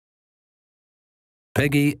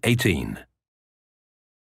Peggy 18.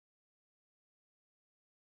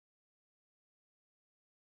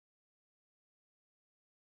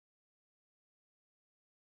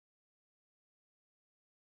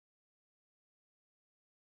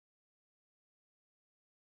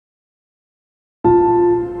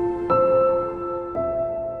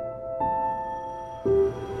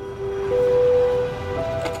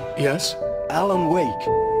 Yes? Alan Wake.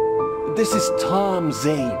 This is Tom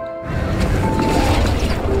Zane.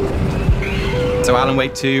 So Alan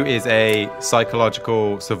Wake 2 is a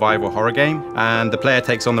psychological survival horror game, and the player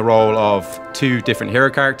takes on the role of two different hero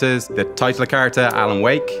characters, the title character, Alan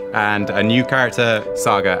Wake, and a new character,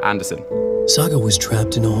 Saga Anderson. Saga was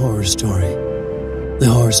trapped in a horror story. The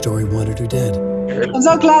horror story wanted her dead. I'm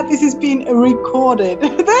so glad this is being recorded.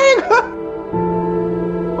 There you go.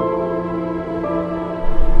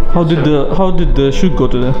 How did the shoot go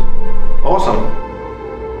today? Awesome.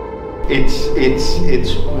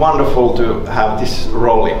 It's wonderful to have this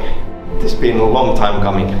rolling. It's been a long time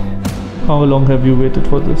coming. How long have you waited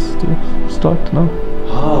for this to start now?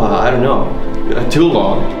 I don't know. Too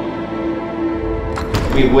long.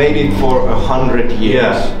 We waited for 100 years.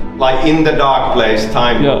 Yeah. Like in the dark place,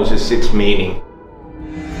 time loses its meaning.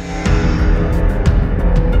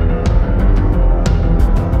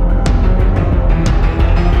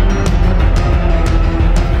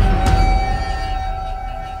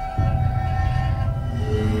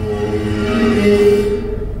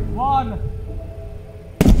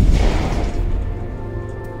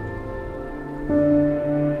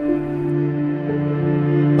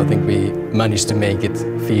 I think we managed to make it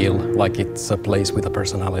feel like it's a place with a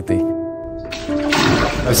personality.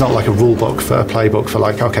 It's not like a rule book for a playbook for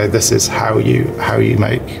like, okay, this is how you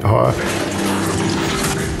make horror.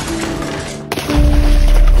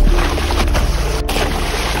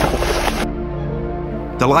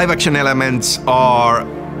 The live action elements are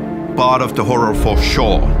part of the horror for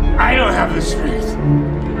sure. I don't have the strength.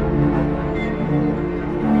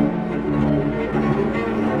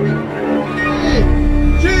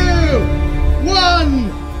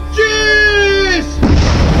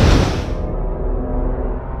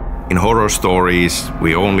 In horror stories,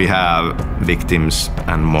 we only have victims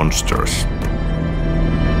and monsters.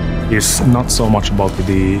 It's not so much about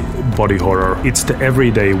the body horror, it's the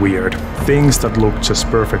everyday weird. Things that look just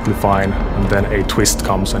perfectly fine, and then a twist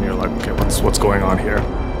comes and you're like, okay, what's going on here?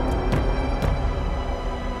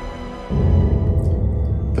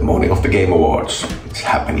 The morning of the Game Awards, it's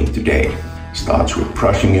happening today. Starts with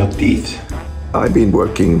brushing your teeth. I've been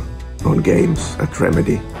working on games at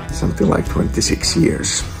Remedy something like 26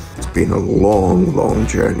 years. It's been a long, long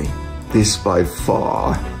journey. This by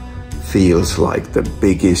far feels like the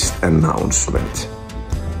biggest announcement.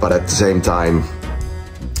 But at the same time,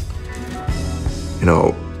 you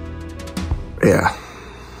know, yeah.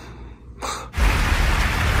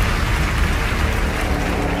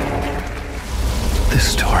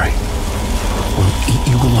 This story will eat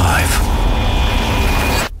you alive.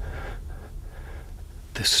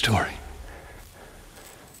 This story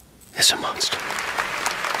is a monster.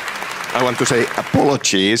 I want to say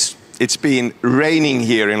apologies. It's been raining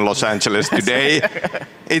here in Los Angeles today.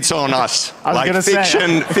 It's on us. Like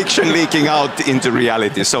fiction leaking out into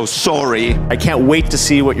reality, so sorry. I can't wait to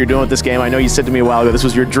see what you're doing with this game. I know you said to me a while ago this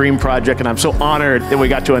was your dream project, and I'm so honored that we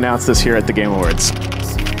got to announce this here at the Game Awards.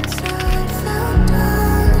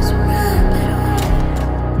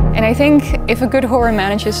 And I think if a good horror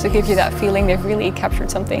manages to give you that feeling, they've really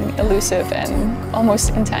captured something elusive and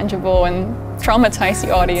almost intangible and traumatize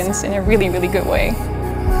the audience in a really, really good way.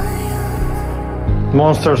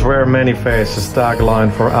 Monsters wear many faces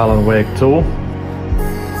tagline for Alan Wake 2.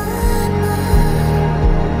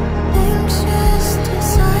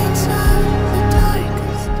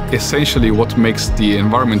 Essentially what makes the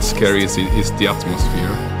environment scary is the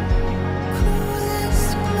atmosphere.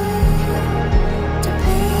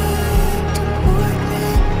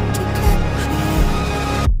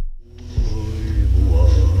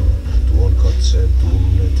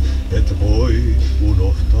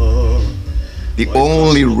 The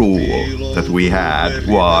only rule that we had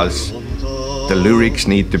was the lyrics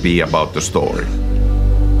need to be about the story.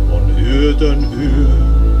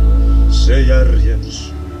 Stay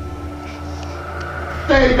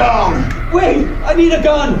down! Wait, I need a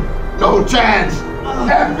gun! No chance!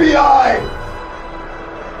 FBI!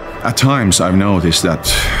 At times I've noticed that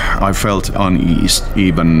I felt uneasy,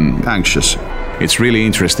 even anxious. It's really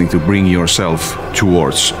interesting to bring yourself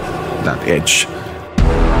towards that edge.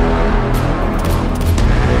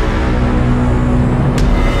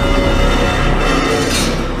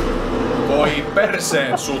 Voi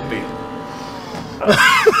perseen suti.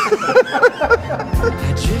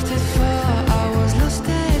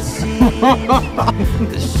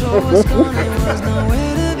 The show was gone, there was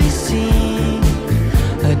nowhere to be seen.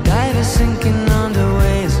 A diver sinking under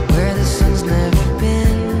waves where the sun's never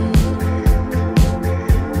been.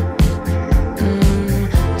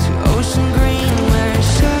 To ocean green where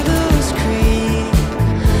shadows creep.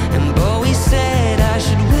 And Bowie said I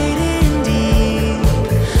should wait in deep.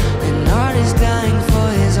 An artist dying for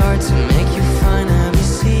his art to make you finally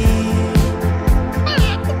see.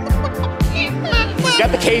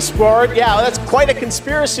 Got the case board. Yeah, well, that's quite a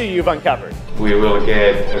conspiracy you've uncovered. We will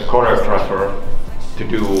get a choreographer to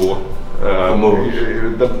do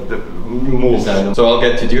the moves. So I'll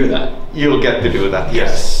get to do that? You'll get to do that,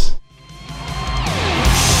 yes.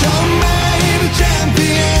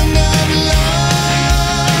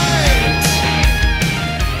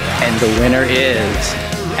 And the winner is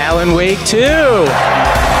Alan Wake 2!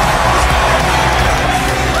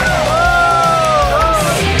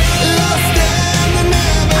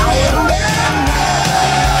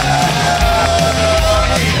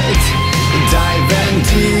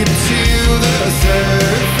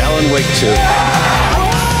 Alan Wake 2.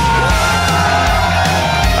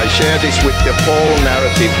 I share this with the whole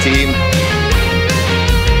narrative team.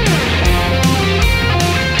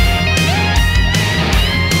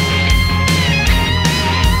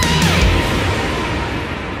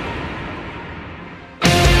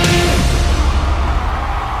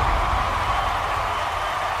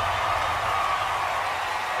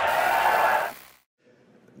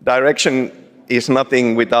 Direction is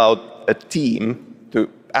nothing without a team to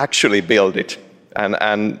actually build it.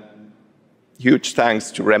 And huge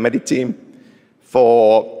thanks to Remedy team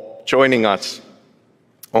for joining us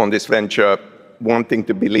on this venture, wanting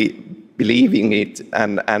to believe in it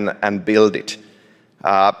and build it.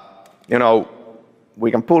 You know,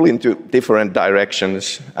 we can pull into different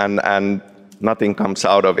directions and nothing comes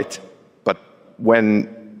out of it. But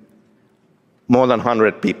when more than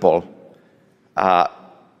 100 people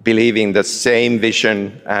believe in the same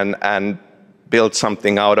vision and build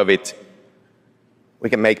something out of it, we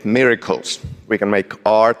can make miracles. We can make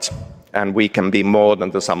art, and we can be more than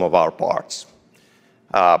the sum of our parts.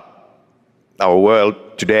 Our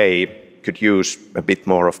world today could use a bit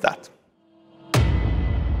more of that.